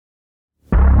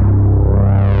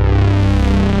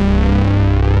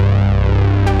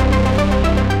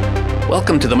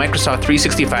Welcome to the Microsoft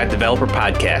 365 Developer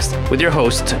Podcast with your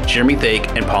hosts, Jeremy Thake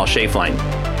and Paul Schaeflein.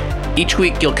 Each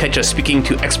week, you'll catch us speaking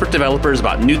to expert developers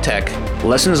about new tech,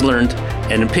 lessons learned,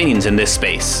 and opinions in this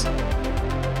space.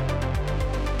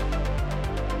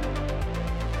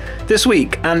 This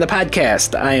week on the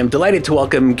podcast, I am delighted to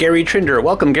welcome Gary Trinder.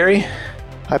 Welcome, Gary.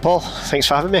 Hi, Paul. Thanks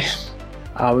for having me.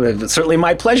 It's certainly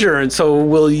my pleasure. And so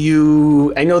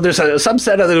I know there's a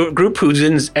subset of the group who's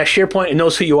in SharePoint and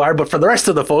knows who you are, but for the rest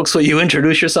of the folks, will you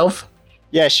introduce yourself?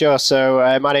 Yeah, sure.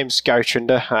 So my name's Gary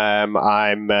Trinder.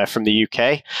 I'm from the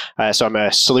UK. So I'm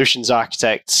a solutions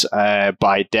architect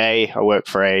by day. I work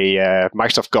for a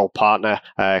Microsoft Gold partner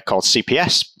called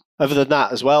CPS. Other than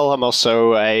that as well, I'm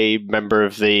also a member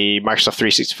of the Microsoft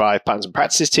 365 Patterns and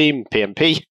Practices team,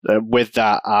 PMP. With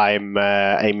that, I'm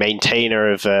a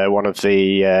maintainer of one of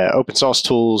the open source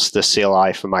tools, the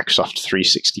CLI for Microsoft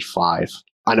 365.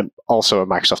 And I'm also a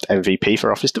Microsoft MVP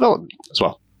for Office development as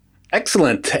well.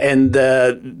 Excellent. And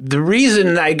the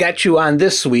reason I got you on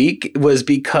this week was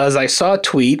because I saw a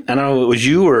tweet, I don't know if it was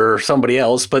you or somebody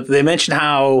else, but they mentioned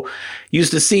how use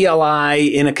the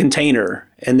CLI in a container,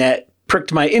 and that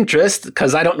pricked my interest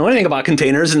because I don't know anything about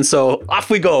containers. And so off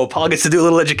we go. Paul gets to do a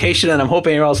little education, and I'm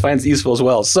hoping everyone else finds it useful as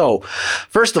well. So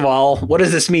first of all, what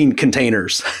does this mean,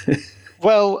 containers?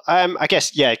 Well, I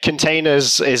guess,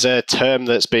 containers is a term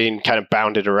that's been kind of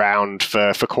bounded around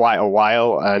for quite a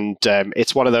while. And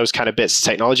it's one of those kind of bits of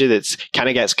technology that kind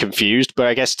of gets confused. But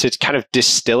I guess to kind of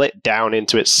distill it down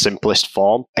into its simplest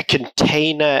form, a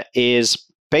container is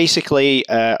basically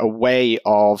a way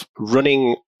of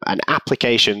running an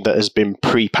application that has been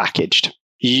pre-packaged.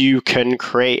 You can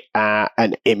create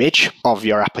an image of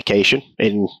your application.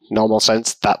 In normal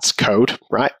sense, that's code,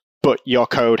 right? But your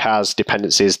code has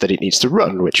dependencies that it needs to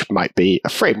run, which might be a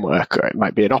framework or it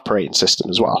might be an operating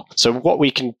system as well. So what we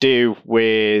can do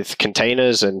with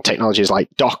containers and technologies like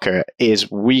Docker is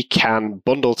we can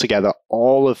bundle together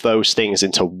all of those things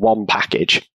into one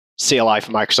package. CLI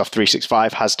for Microsoft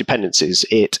 365 has dependencies.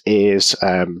 It is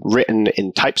written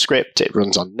in TypeScript. It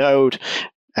runs on Node.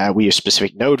 We use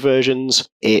specific Node versions.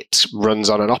 It runs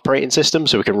on an operating system,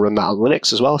 so we can run that on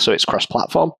Linux as well, so it's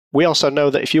cross-platform. We also know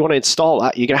that if you want to install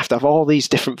that, you're going to have all these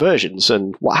different versions.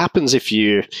 And what happens if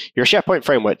you're a SharePoint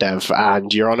framework dev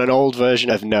and you're on an old version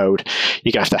of Node,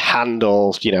 you're going to have to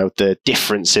handle, the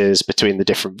differences between the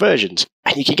different versions.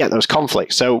 And you can get those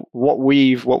conflicts. So what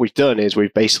we've done is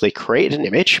we've basically created an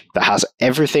image that has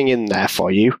everything in there for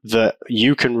you that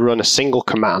you can run a single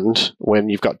command when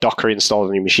you've got Docker installed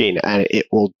on your machine, and it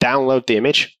will download the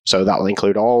image. So that will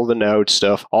include all the Node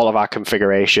stuff, all of our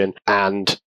configuration,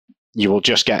 and you will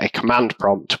just get a command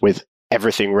prompt with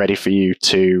everything ready for you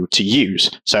to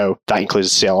use. So that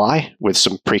includes a CLI with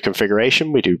some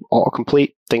pre-configuration. We do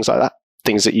autocomplete, things like that.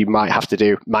 Things that you might have to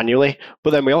do manually.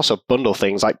 But then we also bundle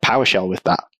things like PowerShell with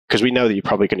that, because we know that you're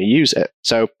probably going to use it.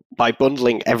 So by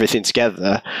bundling everything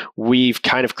together, we've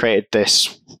kind of created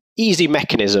this easy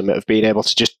mechanism of being able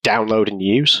to just download and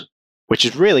use, which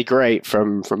is really great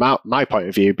from my point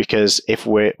of view, because if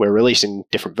we're releasing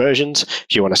different versions,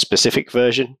 if you want a specific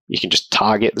version, you can just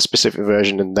target the specific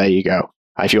version and there you go.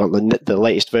 If you want the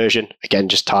latest version, again,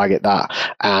 just target that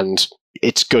and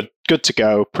it's good to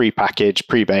go, pre-packaged,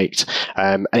 pre-baked.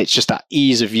 And it's just that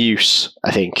ease of use,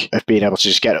 I think, of being able to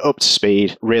just get it up to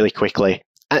speed really quickly.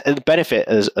 And the benefit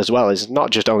as well is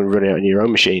not just only running it on your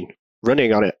own machine,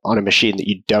 running on it on a machine that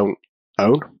you don't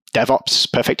own.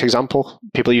 DevOps, perfect example.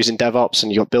 People using DevOps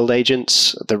and you've got build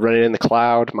agents, they're running in the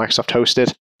cloud, Microsoft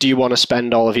hosted. Do you want to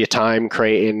spend all of your time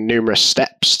creating numerous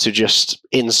steps to just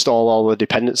install all the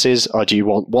dependencies, or do you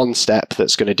want one step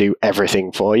that's going to do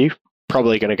everything for you?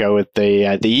 Probably going to go with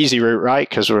the easy route, right?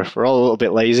 Because we're all a little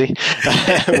bit lazy.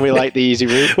 We like the easy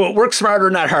route. Well, work smarter,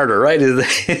 not harder, right?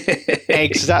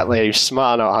 Exactly.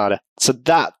 Smarter, not harder. So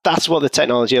that's what the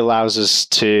technology allows us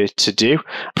to do,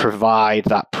 provide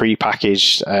that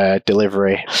pre-packaged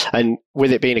delivery. And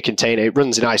with it being a container, it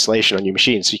runs in isolation on your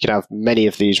machine. So you can have many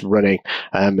of these running,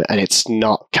 and it's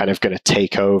not kind of going to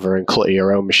take over and clutter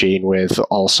your own machine with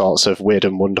all sorts of weird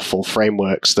and wonderful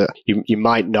frameworks that you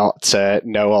might not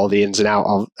know all the ins and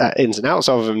outs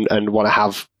of and want to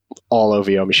have all over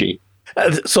your machine.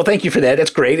 So thank you for that. That's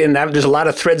great. And there's a lot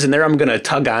of threads in there I'm going to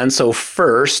tug on. So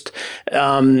first,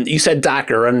 you said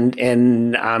Docker,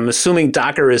 and I'm assuming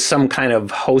Docker is some kind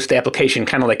of host application,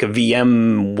 kind of like a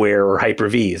VMware or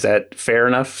Hyper-V. Is that fair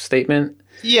enough statement?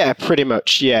 Yeah, pretty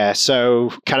much. Yeah.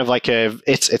 So kind of like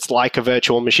it's like a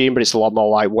virtual machine, but it's a lot more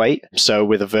lightweight. So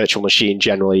with a virtual machine,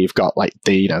 generally you've got like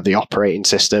the operating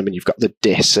system and you've got the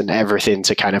disk and everything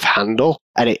to kind of handle.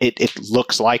 And it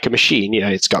looks like a machine,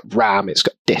 it's got RAM, it's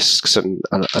got disks and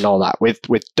all that. With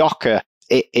Docker,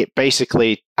 it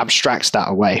basically abstracts that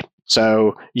away.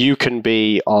 So you can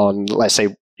be on, let's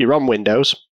say you're on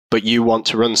Windows, but you want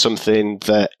to run something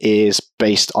that is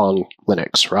based on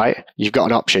Linux, right? You've got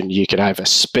an option. You can either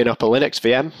spin up a Linux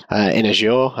VM in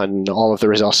Azure and all of the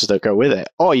resources that go with it,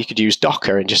 or you could use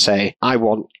Docker and just say, I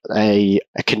want a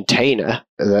container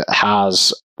that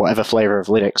has whatever flavor of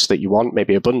Linux that you want,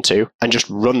 maybe Ubuntu, and just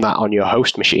run that on your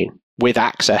host machine with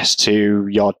access to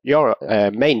your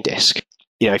main disk.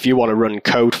 If you want to run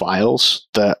code files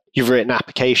that you've written an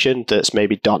application that's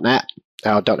maybe .NET,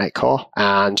 or .NET Core,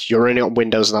 and you're running on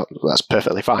Windows, and that's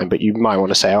perfectly fine. But you might want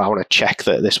to say, I want to check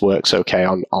that this works okay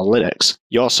on Linux.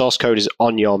 Your source code is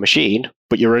on your machine,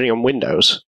 but you're running on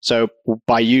Windows. So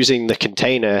by using the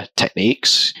container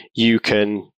techniques, you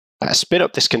can spin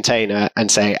up this container and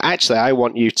say, actually, I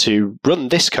want you to run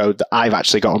this code that I've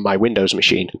actually got on my Windows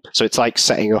machine. So it's like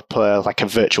setting up like a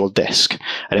virtual disk,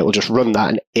 and it will just run that,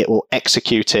 and it will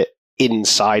execute it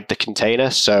inside the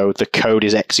container. So the code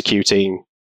is executing,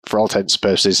 for all intents and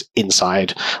purposes,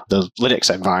 inside the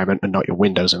Linux environment and not your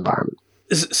Windows environment.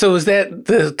 So is that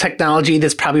the technology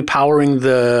that's probably powering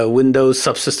the Windows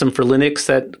subsystem for Linux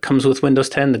that comes with Windows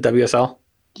 10, the WSL?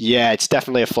 Yeah, it's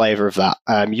definitely a flavor of that.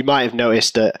 You might have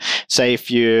noticed that, say, if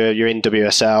you're in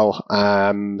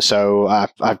WSL, so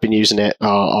I've been using it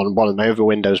on one of my other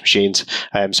Windows machines.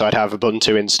 So I'd have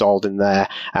Ubuntu installed in there,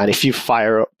 and if you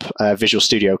fire up Visual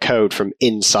Studio Code from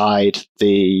inside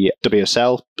the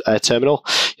WSL terminal,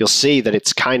 you'll see that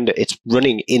it's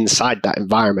running inside that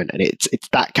environment, and it's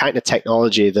that kind of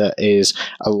technology that is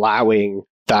allowing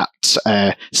that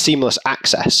seamless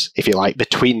access, if you like,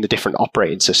 between the different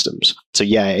operating systems. So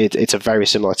yeah, it's a very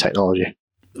similar technology.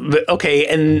 Okay,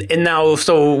 and now,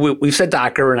 so we've said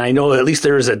Docker, and I know at least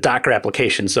there is a Docker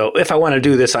application. So if I want to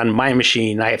do this on my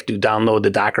machine, I have to download the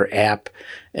Docker app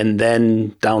and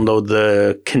then download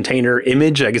the container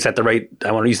image. I guess I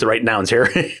want to use the right nouns here.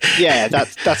 Yeah,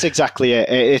 that's exactly it.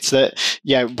 It's that,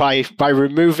 yeah, by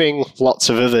removing lots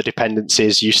of other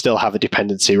dependencies, you still have a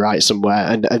dependency right somewhere,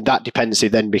 and that dependency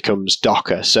then becomes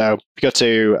Docker. So if you go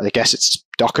to, I guess it's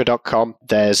docker.com,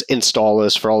 there's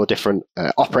installers for all the different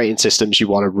operating systems you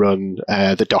want to run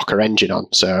the Docker engine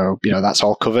on. So, that's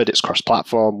all covered. It's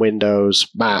cross-platform, Windows,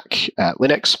 Mac,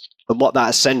 Linux. And what that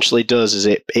essentially does is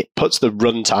it puts the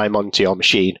runtime onto your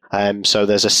machine. So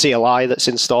there's a CLI that's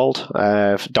installed,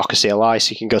 Docker CLI.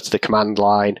 So you can go to the command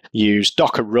line, use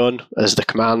Docker run as the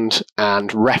command,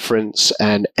 and reference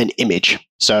an image.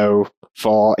 So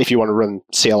if you want to run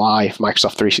CLI for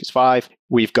Microsoft 365,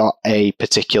 we've got a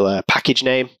particular package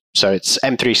name. So it's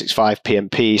M365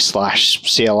 PMP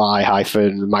 /CLI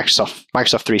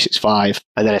Microsoft 365,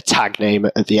 and then a tag name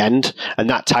at the end. And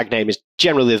that tag name is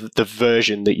generally the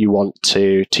version that you want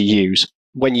to use.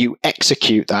 When you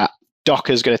execute that,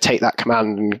 Docker's going to take that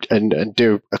command and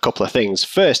do a couple of things.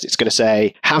 First, it's going to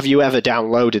say, have you ever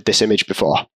downloaded this image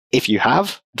before? If you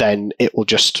have, then it will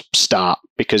just start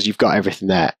because you've got everything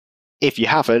there. If you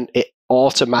haven't, it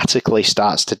automatically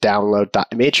starts to download that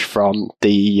image from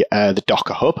the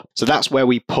Docker Hub. So that's where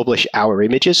we publish our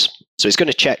images. So it's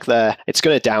going to check there, it's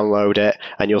going to download it,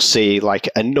 and you'll see like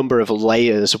a number of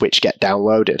layers which get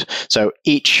downloaded. So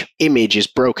each image is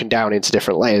broken down into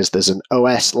different layers. There's an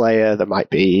OS layer, there might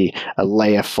be a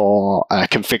layer for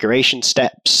configuration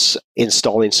steps,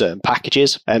 installing certain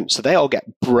packages. So they all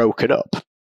get broken up.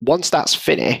 Once that's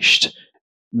finished,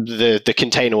 the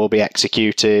container will be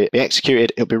executed,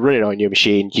 it'll be running on your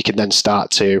machine. You can then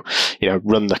start to,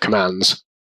 run the commands.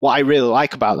 What I really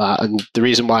like about that, and the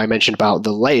reason why I mentioned about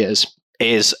the layers,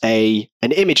 is an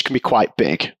image can be quite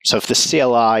big. So for the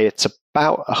CLI, it's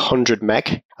about 100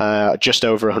 meg, just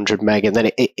over 100 meg, and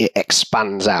then it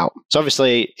expands out. So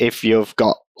obviously, if you've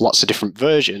got lots of different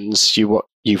versions, you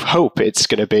hope it's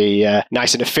going to be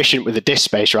nice and efficient with the disk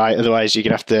space, right? Otherwise, you're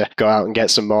going to have to go out and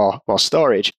get some more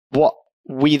storage. What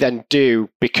we then do,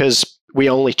 because we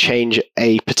only change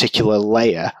a particular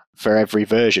layer for every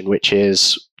version, which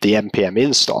is the npm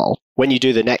install, when you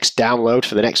do the next download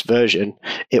for the next version,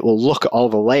 it will look at all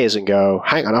the layers and go,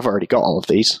 hang on, I've already got all of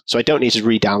these, so I don't need to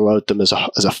re-download them as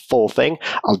a full thing.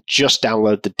 I'll just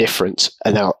download the difference,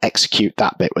 and then I'll execute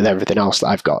that bit with everything else that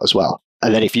I've got as well.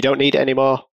 And then if you don't need it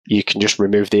anymore, you can just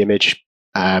remove the image,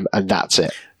 and that's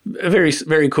it. Very,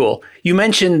 very cool. You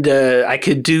mentioned I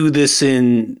could do this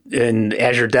in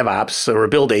Azure DevOps or a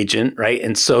build agent, right?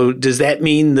 And so does that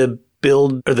mean the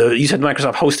build, or you said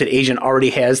Microsoft hosted agent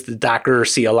already has the Docker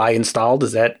CLI installed?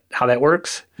 Is that how that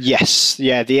works? Yes.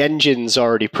 Yeah, the engine's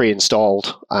already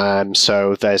pre-installed.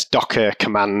 So there's Docker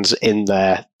commands in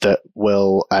there that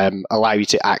will allow you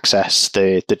to access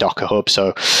the Docker Hub.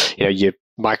 So, you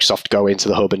Microsoft go into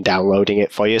the hub and downloading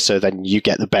it for you. So then you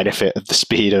get the benefit of the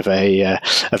speed of a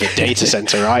data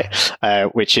center, right?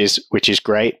 Which is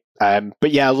great.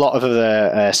 But yeah, a lot of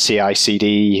the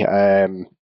CI/CD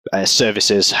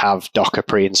services have Docker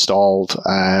pre-installed.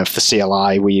 For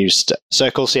CLI, we used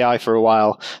Circle CI for a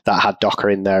while. That had Docker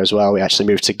in there as well. We actually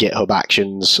moved to GitHub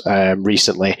Actions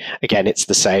recently. Again, it's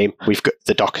the same. We've got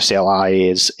the Docker CLI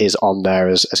is on there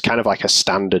as kind of like a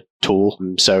standard tool.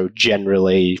 So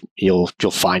generally, you'll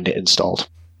find it installed.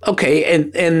 Okay,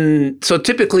 and so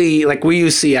typically, like we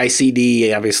use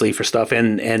CI/CD obviously for stuff,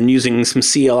 and using some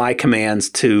CLI commands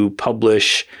to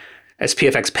publish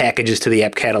SPFX packages to the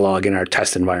app catalog in our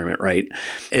test environment, right?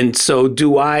 And so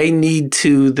do I need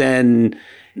to then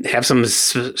have some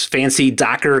fancy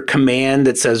Docker command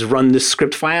that says run this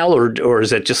script file, or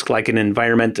is it just like an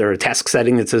environment or a task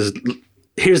setting that says,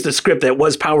 here's the script that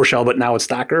was PowerShell, but now it's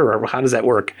Docker, or how does that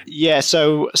work? Yeah,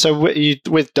 so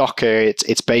with Docker,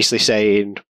 it's basically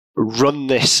saying, run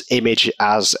this image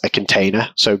as a container.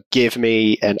 So give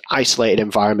me an isolated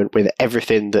environment with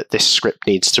everything that this script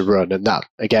needs to run. And that,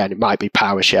 again, it might be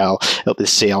PowerShell, it'll be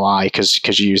CLI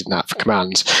because you're using that for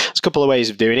commands. There's a couple of ways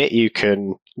of doing it. You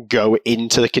can go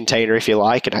into the container if you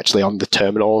like and actually on the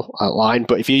terminal line.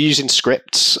 But if you're using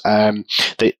scripts,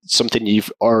 that's something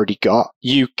you've already got,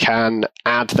 you can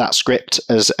add that script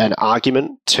as an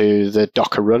argument to the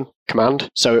Docker run command.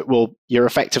 So you're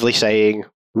effectively saying,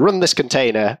 run this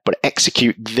container, but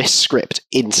execute this script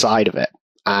inside of it,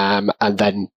 and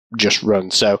then just run.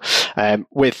 So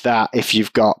with that, if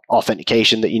you've got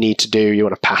authentication that you need to do, you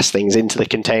want to pass things into the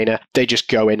container, they just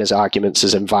go in as arguments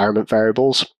as environment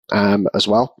variables as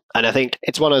well. And I think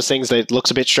it's one of those things that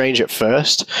looks a bit strange at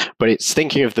first, but it's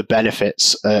thinking of the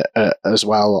benefits as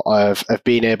well of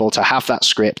being able to have that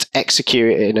script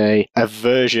execute in a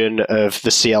version of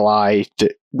the CLI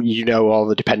that all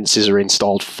the dependencies are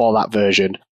installed for that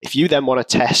version. If you then want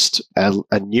to test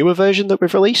a newer version that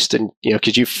we've released, and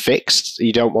because you've fixed,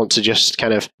 you don't want to just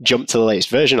kind of jump to the latest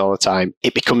version all the time,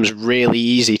 it becomes really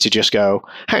easy to just go,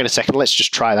 hang on a second, let's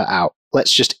just try that out.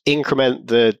 Let's just increment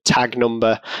the tag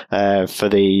number for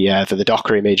the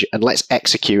Docker image, and let's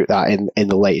execute that in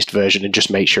the latest version and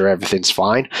just make sure everything's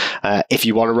fine. If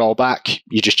you want to roll back,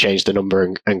 you just change the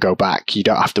number and go back. You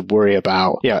don't have to worry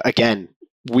about, again,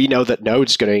 we know that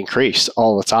Node's going to increase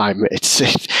all the time. It's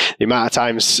the amount of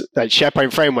times that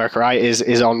SharePoint Framework, right,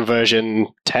 is on version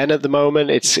 10 at the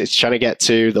moment. It's trying to get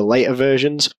to the later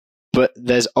versions, but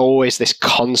there's always this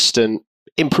constant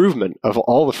improvement of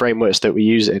all the frameworks that we're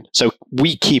using. So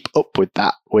we keep up with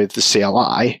that with the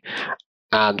CLI.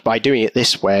 And by doing it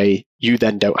this way, you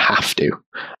then don't have to,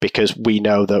 because we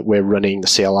know that we're running the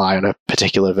CLI on a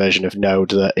particular version of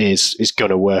Node that is going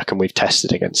to work, and we've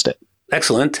tested against it.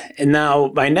 Excellent. And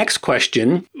now my next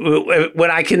question,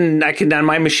 when I can on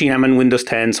my machine, I'm in Windows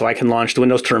 10, so I can launch the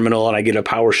Windows terminal and I get a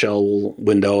PowerShell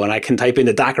window and I can type in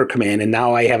the Docker command, and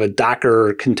now I have a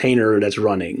Docker container that's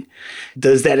running.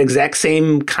 Does that exact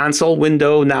same console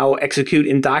window now execute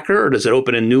in Docker, or does it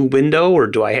open a new window, or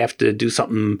do I have to do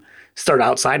something, start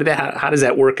outside of that? How does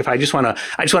that work if I just want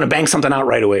to bang something out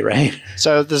right away, right?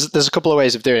 So there's a couple of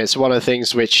ways of doing it. So one of the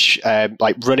things which,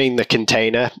 like running the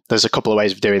container, there's a couple of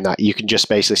ways of doing that. You can just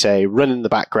basically say run in the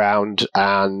background,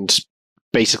 and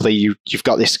basically you've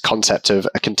got this concept of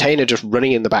a container just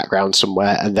running in the background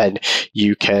somewhere, and then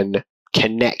you can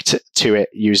connect to it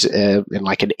in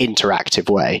like an interactive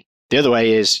way. The other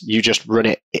way is you just run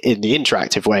it in the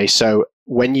interactive way. So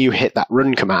when you hit that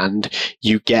run command,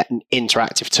 you get an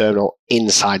interactive terminal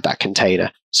inside that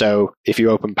container. So if you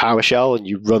open PowerShell and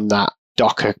you run that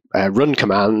Docker run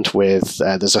command with,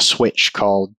 there's a switch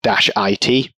called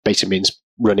 -it, basically means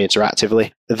run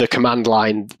interactively. The command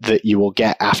line that you will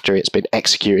get after it's been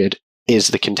executed is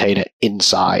the container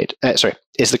inside,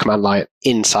 is the command line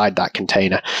inside that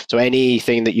container. So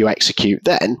anything that you execute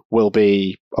then will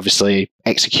be obviously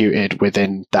executed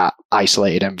within that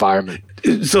isolated environment.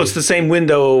 So it's the same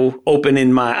window open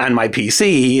on my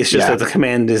PC. It's just that the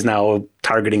command is now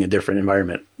targeting a different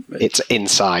environment. It's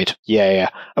inside. Yeah.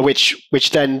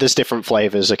 Which then there's different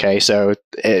flavors. Okay. So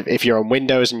if you're on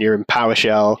Windows and you're in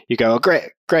PowerShell, you go, oh,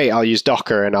 great, I'll use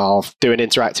Docker and I'll do an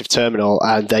interactive terminal.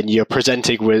 And then you're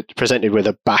presented with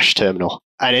a bash terminal.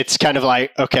 And it's kind of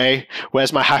like, okay,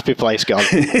 where's my happy place gone?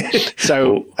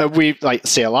 So we like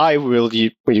CLI,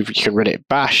 you can run it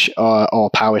bash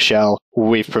or PowerShell.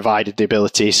 We've provided the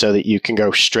ability so that you can go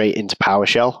straight into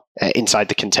PowerShell inside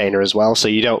the container as well. So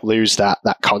you don't lose that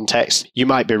context. You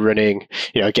might be running,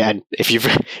 again, if you've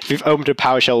opened a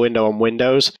PowerShell window on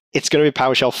Windows, it's going to be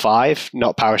PowerShell 5,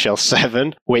 not PowerShell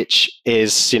 7, which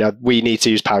is, we need to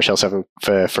use PowerShell 7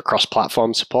 for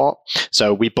cross-platform support.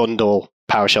 So we bundle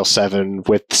PowerShell 7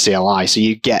 with the CLI. So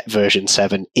you get version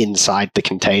 7 inside the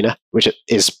container, which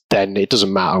is then, it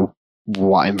doesn't matter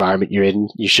what environment you're in,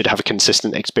 you should have a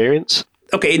consistent experience.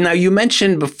 Okay, now you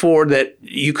mentioned before that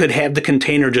you could have the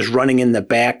container just running in the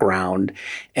background,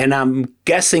 and I'm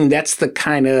guessing that's the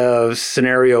kind of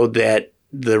scenario that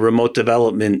the remote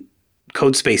development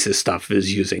Codespaces stuff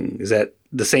is using. Is that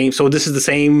the same? So this is the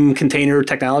same container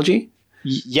technology?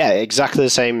 Yeah, exactly the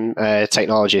same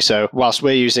technology. So whilst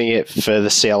we're using it for the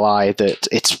CLI, that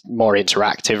it's more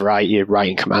interactive, right? You're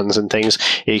writing commands and things.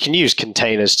 You can use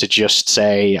containers to just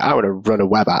say, I want to run a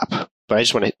web app, but I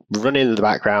just want to run it in the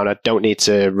background. I don't need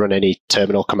to run any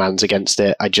terminal commands against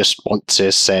it. I just want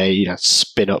to say,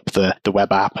 spin up the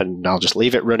web app, and I'll just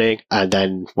leave it running. And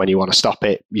then when you want to stop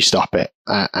it, you stop it.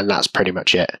 And that's pretty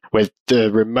much it. With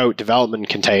the remote development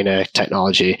container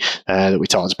technology that we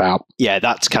talked about, yeah,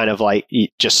 that's kind of like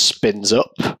it just spins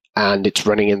up and it's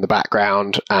running in the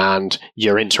background and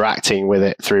you're interacting with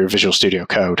it through Visual Studio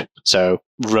Code. So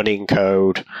running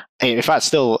code, in fact,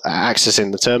 still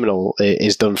accessing the terminal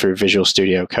is done through Visual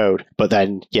Studio Code. But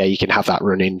then, yeah, you can have that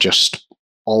running just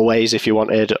always if you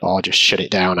wanted, or just shut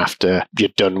it down after you're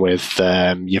done with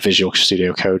your Visual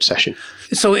Studio Code session.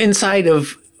 So inside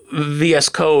of VS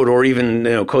Code, or even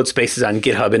Codespaces on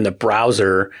GitHub in the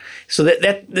browser, so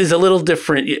that is a little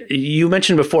different. You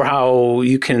mentioned before how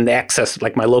you can access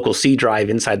like my local C drive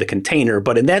inside the container,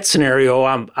 but in that scenario,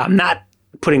 I'm not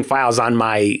putting files on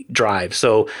my drive.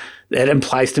 So that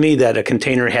implies to me that a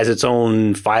container has its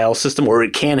own file system, or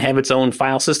it can have its own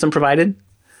file system provided.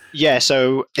 Yeah,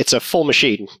 so it's a full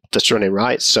machine that's running,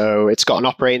 right? So it's got an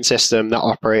operating system. That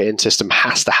operating system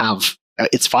has to have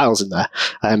its files in there.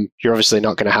 You're obviously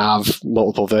not going to have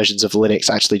multiple versions of Linux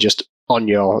actually just on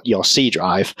your C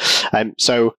drive.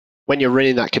 So when you're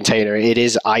running that container, it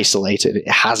is isolated. It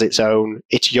has its own,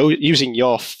 it's using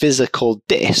your physical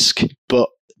disk, but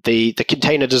the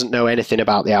container doesn't know anything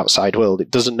about the outside world.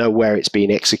 It doesn't know where it's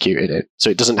being executed in.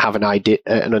 So it doesn't have an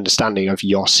understanding of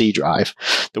your C drive.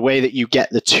 The way that you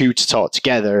get the two to talk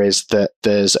together is that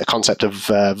there's a concept of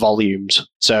volumes.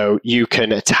 So you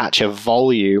can attach a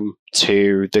volume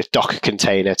to the Docker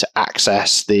container to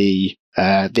access the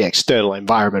external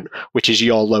environment, which is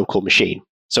your local machine.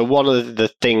 So one of the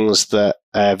things that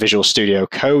Visual Studio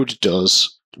Code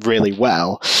does really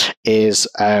well is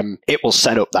it will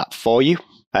set up that for you.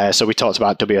 So we talked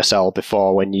about WSL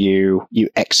before. When you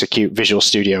execute Visual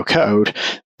Studio Code,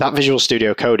 that Visual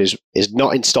Studio Code is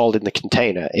not installed in the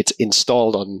container. It's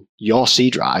installed on your C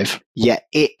drive, yet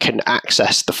it can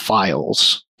access the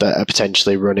files that are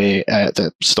potentially running, that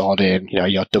are stored in your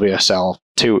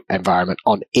WSL2 environment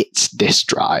on its disk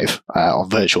drive or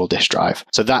virtual disk drive.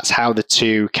 So that's how the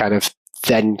two kind of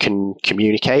then can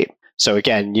communicate. So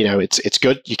again, it's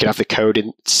good. You can have the code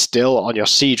still on your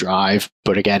C drive,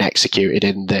 but again, executed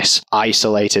in this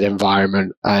isolated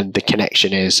environment, and the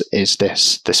connection is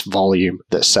this volume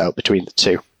that's set up between the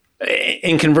two.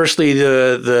 And conversely,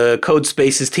 the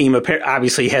Codespaces team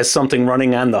obviously has something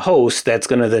running on the host that's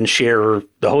going to then share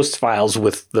the host files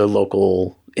with the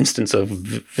local instance of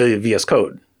VS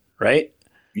Code, right?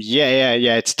 Yeah.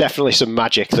 It's definitely some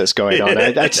magic that's going on.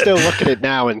 I'd still look at it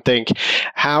now and think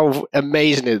how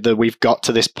amazing it is that we've got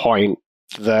to this point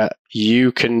that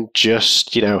you can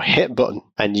just, hit a button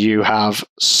and you have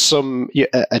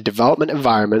a development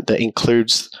environment that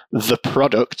includes the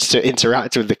product to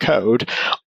interact with the code,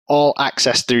 all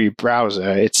accessed through your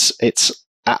browser. It's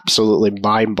absolutely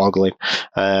mind-boggling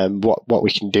what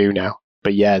we can do now.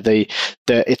 But yeah,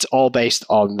 it's all based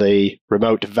on the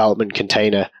remote development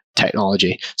container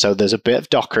technology. So there's a bit of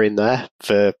Docker in there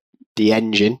for the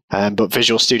engine, but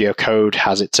Visual Studio Code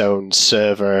has its own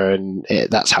server, and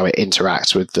that's how it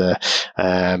interacts with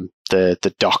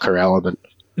the Docker element.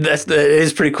 It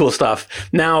is pretty cool stuff.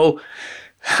 Now,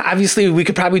 obviously, we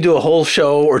could probably do a whole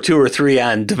show or two or three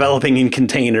on developing in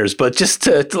containers, but just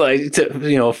to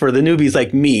for the newbies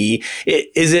like me,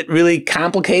 is it really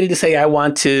complicated to say I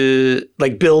want to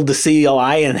build the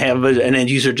CLI and have an end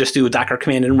user just do a Docker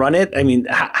command and run it? I mean,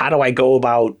 how do I go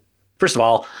about? First of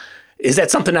all, is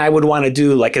that something I would want to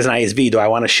do as an ISV? Do I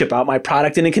want to ship out my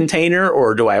product in a container,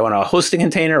 or do I want to host a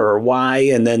container, or why?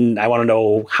 And then I want to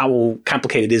know how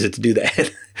complicated is it to do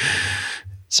that?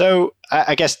 So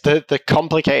I guess the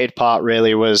complicated part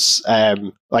really was,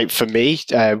 for me,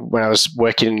 when I was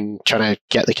working, trying to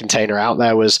get the container out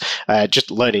there, was just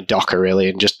learning Docker really,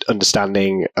 and just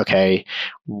understanding, okay,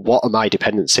 what are my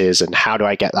dependencies and how do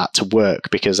I get that to work?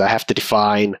 Because I have to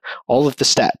define all of the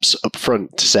steps up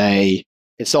front to say,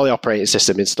 install the operating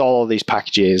system, install all these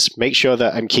packages, make sure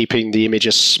that I'm keeping the image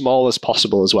as small as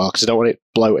possible as well, because I don't want it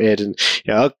bloated and,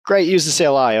 oh, great, use the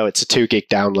CLI. Oh, it's a 2 gig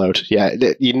download. Yeah,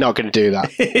 you're not going to do that.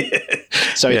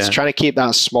 So it's trying to keep that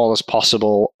as small as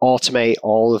possible, automate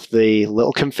all of the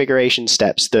little configuration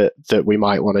steps that we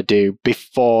might want to do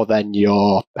before then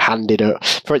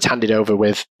before it's handed over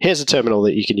with, here's a terminal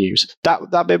that you can use.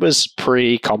 That bit was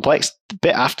pretty complex. The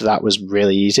bit after that was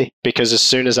really easy, because as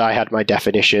soon as I had my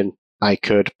definition, I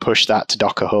could push that to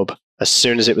Docker Hub. As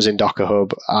soon as it was in Docker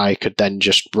Hub, I could then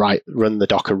just run the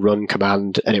Docker run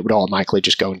command, and it would automatically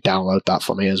just go and download that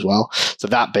for me as well. So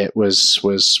that bit was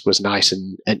nice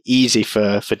and easy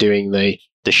for doing the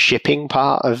shipping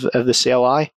part of the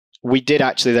CLI. We did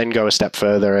actually then go a step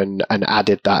further and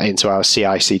added that into our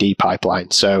CI/CD pipeline.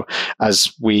 So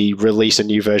as we release a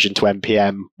new version to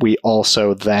NPM, we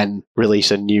also then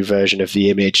release a new version of the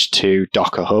image to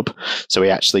Docker Hub. So we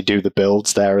actually do the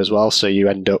builds there as well. So you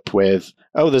end up with,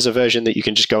 there's a version that you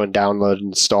can just go and download and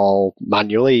install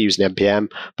manually using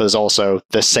NPM, but there's also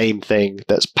the same thing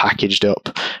that's packaged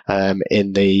up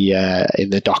in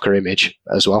the Docker image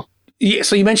as well. Yeah,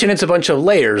 so you mentioned it's a bunch of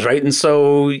layers, right? And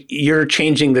so you're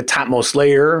changing the topmost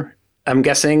layer, I'm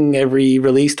guessing, every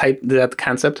release type, that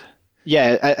concept?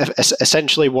 Yeah,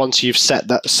 essentially once you've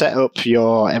set up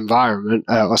your environment,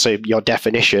 or say your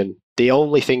definition, the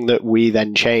only thing that we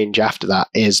then change after that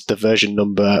is the version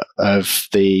number of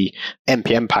the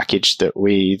NPM package that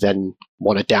we then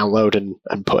want to download and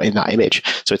put in that image.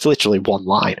 So it's literally one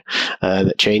line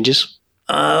that changes.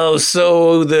 Oh,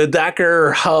 so the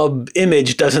Docker Hub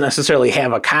image doesn't necessarily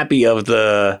have a copy of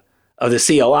the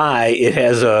CLI. It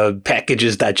has a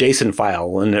packages.json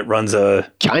file, and it runs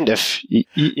a kind of.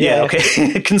 Yeah.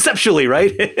 Okay. Conceptually,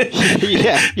 right?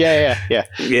 Yeah.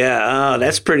 Yeah.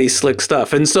 That's pretty slick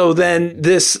stuff. And so then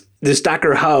this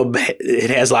Docker Hub,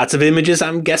 it has lots of images,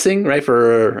 I'm guessing, right?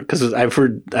 Because I've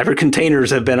heard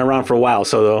containers have been around for a while.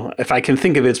 So if I can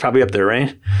think of it, it's probably up there,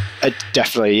 right?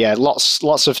 Definitely, yeah.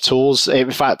 Lots of tools.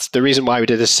 In fact, the reason why we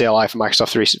did this CLI for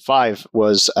Microsoft 365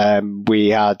 was we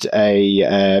had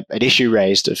an issue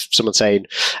raised of someone saying,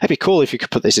 it'd be cool if you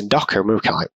could put this in Docker. And we were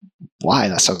kind of like, why?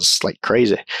 That sounds like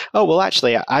crazy. Oh, well,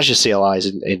 actually, Azure CLI is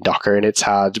in Docker, and it's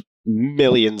had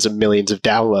millions and millions of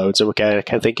downloads, and we're kind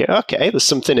of thinking, okay, there's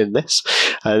something in this.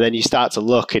 And then you start to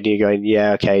look, and you're going,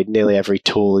 yeah, okay, nearly every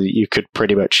tool you could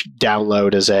pretty much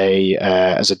download as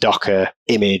a Docker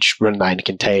image, run that in a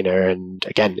container, and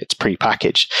again, it's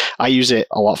pre-packaged. I use it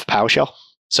a lot for PowerShell.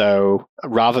 So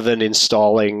rather than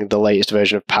installing the latest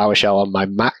version of PowerShell on my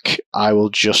Mac, I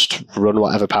will just run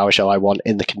whatever PowerShell I want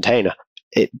in the container.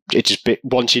 It just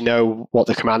once you know what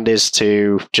the command is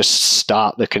to just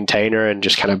start the container and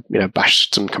just kind of bash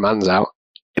some commands out,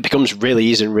 it becomes really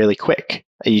easy and really quick.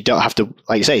 You don't have to,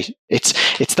 like you say, it's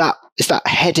that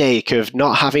headache of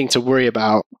not having to worry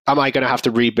about, am I going to have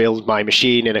to rebuild my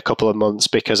machine in a couple of months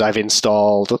because I've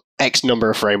installed X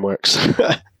number of frameworks.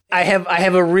 I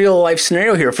have a real life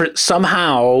scenario here. For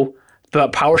somehow the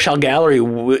PowerShell Gallery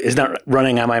is not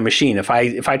running on my machine. If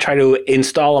I try to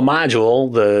install a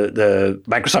module, the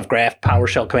Microsoft Graph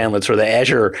PowerShell commandlets or the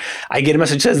Azure, I get a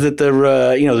message that says that the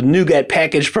NuGet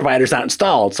package provider is not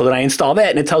installed. So then I install that,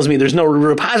 and it tells me there's no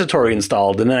repository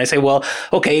installed. And then I say, well,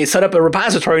 okay, set up a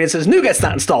repository, and it says NuGet's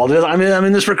not installed. I'm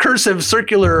in this recursive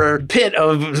circular pit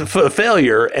of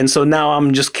failure. And so now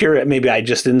I'm just curious. Maybe I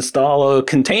just install a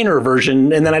container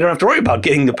version, and then I don't have to worry about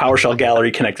getting the PowerShell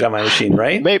Gallery connected on my machine,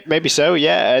 right? Maybe so.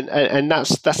 Yeah, and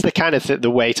that's the kind of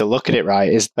the way to look at it,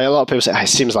 right? Is like a lot of people say it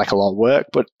seems like a lot of work,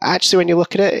 but actually, when you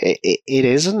look at it, it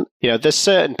isn't. There's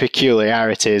certain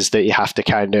peculiarities that you have to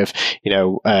kind of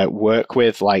work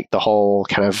with, like the whole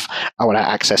kind of, I want to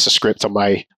access a script on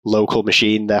my local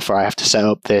machine, therefore I have to set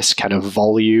up this kind of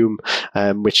volume,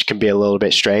 which can be a little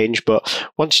bit strange. But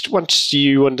once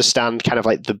you understand kind of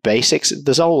like the basics,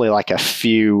 there's only like a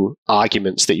few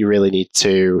arguments that you really need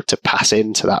to pass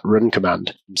into that run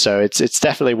command. So it's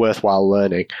definitely worthwhile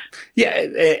learning. Yeah,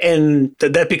 and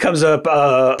that becomes a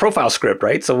profile script,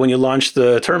 right? So when you launch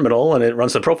the terminal and it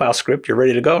runs the profile script, you're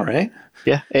ready to go, right?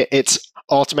 Yeah, it's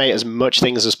automate as much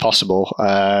things as possible,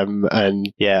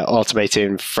 and yeah,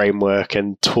 automating framework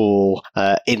and tool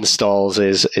installs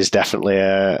is definitely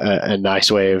a nice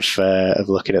way of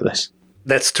looking at this.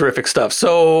 That's terrific stuff.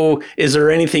 So is there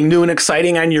anything new and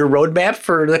exciting on your roadmap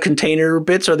for the container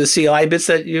bits or the CLI bits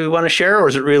that you want to share, or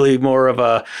is it really more of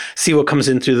a see what comes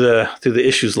in through the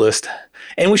issues list?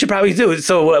 And we should probably do it.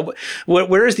 So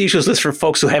where is the issues list for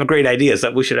folks who have great ideas?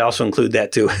 That we should also include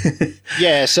that too.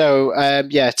 So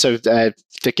the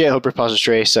GitHub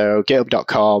repository, so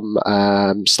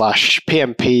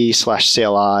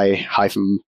github.com/pmp/CLI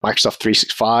Microsoft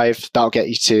 365. That'll get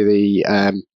you to the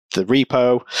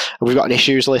repo. We've got an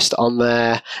issues list on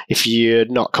there. If you're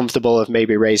not comfortable of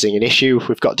maybe raising an issue,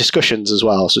 we've got discussions as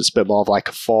well. So it's a bit more of like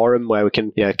a forum where we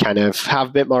can kind of have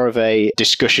a bit more of a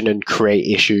discussion and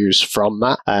create issues from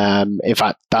that. In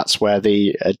fact, that's where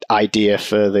the idea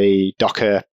for the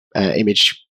Docker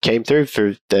image came through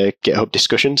the GitHub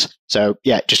discussions. So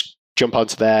yeah, just jump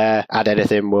onto there, add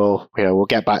anything. We'll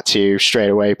get back to you straight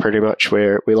away. Pretty much,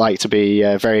 we like to be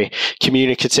very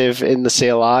communicative in the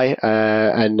CLI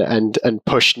and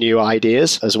push new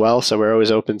ideas as well. So we're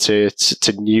always open to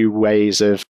new ways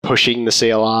of pushing the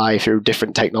CLI through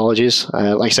different technologies.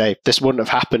 Like I say, this wouldn't have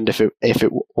happened if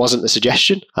it wasn't the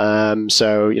suggestion.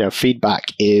 So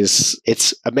feedback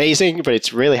it's amazing, but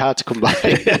it's really hard to come by.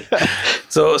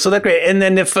 So that's great. And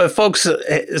then if folks, so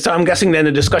I'm guessing then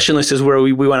the discussion list is where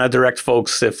we want to direct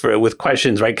folks with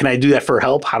questions, right? Can I do that for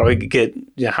help? How do I get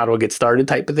started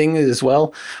type of thing as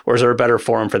well? Or is there a better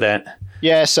forum for that?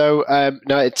 Yeah, so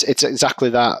no, it's exactly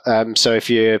that. So if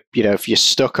you're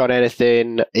stuck on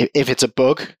anything, if it's a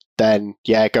bug, then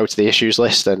yeah, go to the issues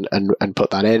list and put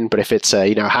that in. But if it's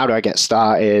how do I get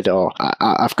started, or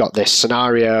I've got this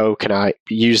scenario, can I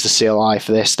use the CLI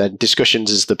for this? Then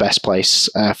discussions is the best place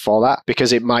for that,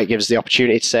 because it might give us the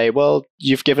opportunity to say, well,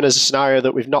 you've given us a scenario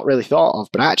that we've not really thought of,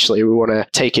 but actually we want to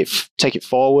take it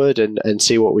forward and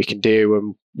see what we can do,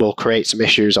 and we'll create some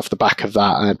issues off the back of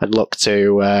that and look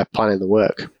to planning the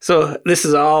work. So this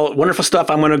is all wonderful stuff.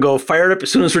 I'm going to go fire it up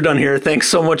as soon as we're done here. Thanks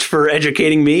so much for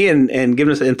educating me and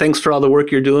giving us, and thanks for all the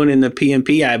work you're doing in the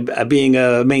PnP. Being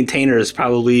a maintainer is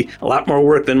probably a lot more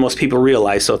work than most people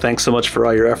realize. So thanks so much for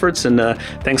all your efforts, and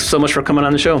thanks so much for coming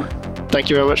on the show. Thank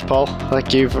you very much, Paul.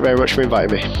 Thank you very much for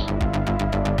inviting me.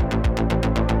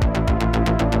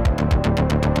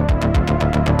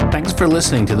 Thanks for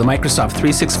listening to the Microsoft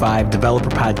 365 Developer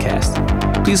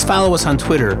Podcast. Please follow us on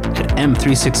Twitter at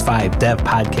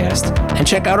M365DevPodcast and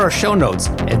check out our show notes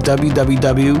at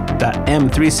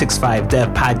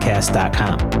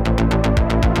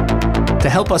www.m365devpodcast.com. To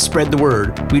help us spread the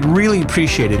word, we'd really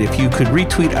appreciate it if you could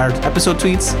retweet our episode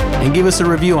tweets and give us a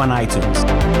review on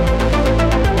iTunes.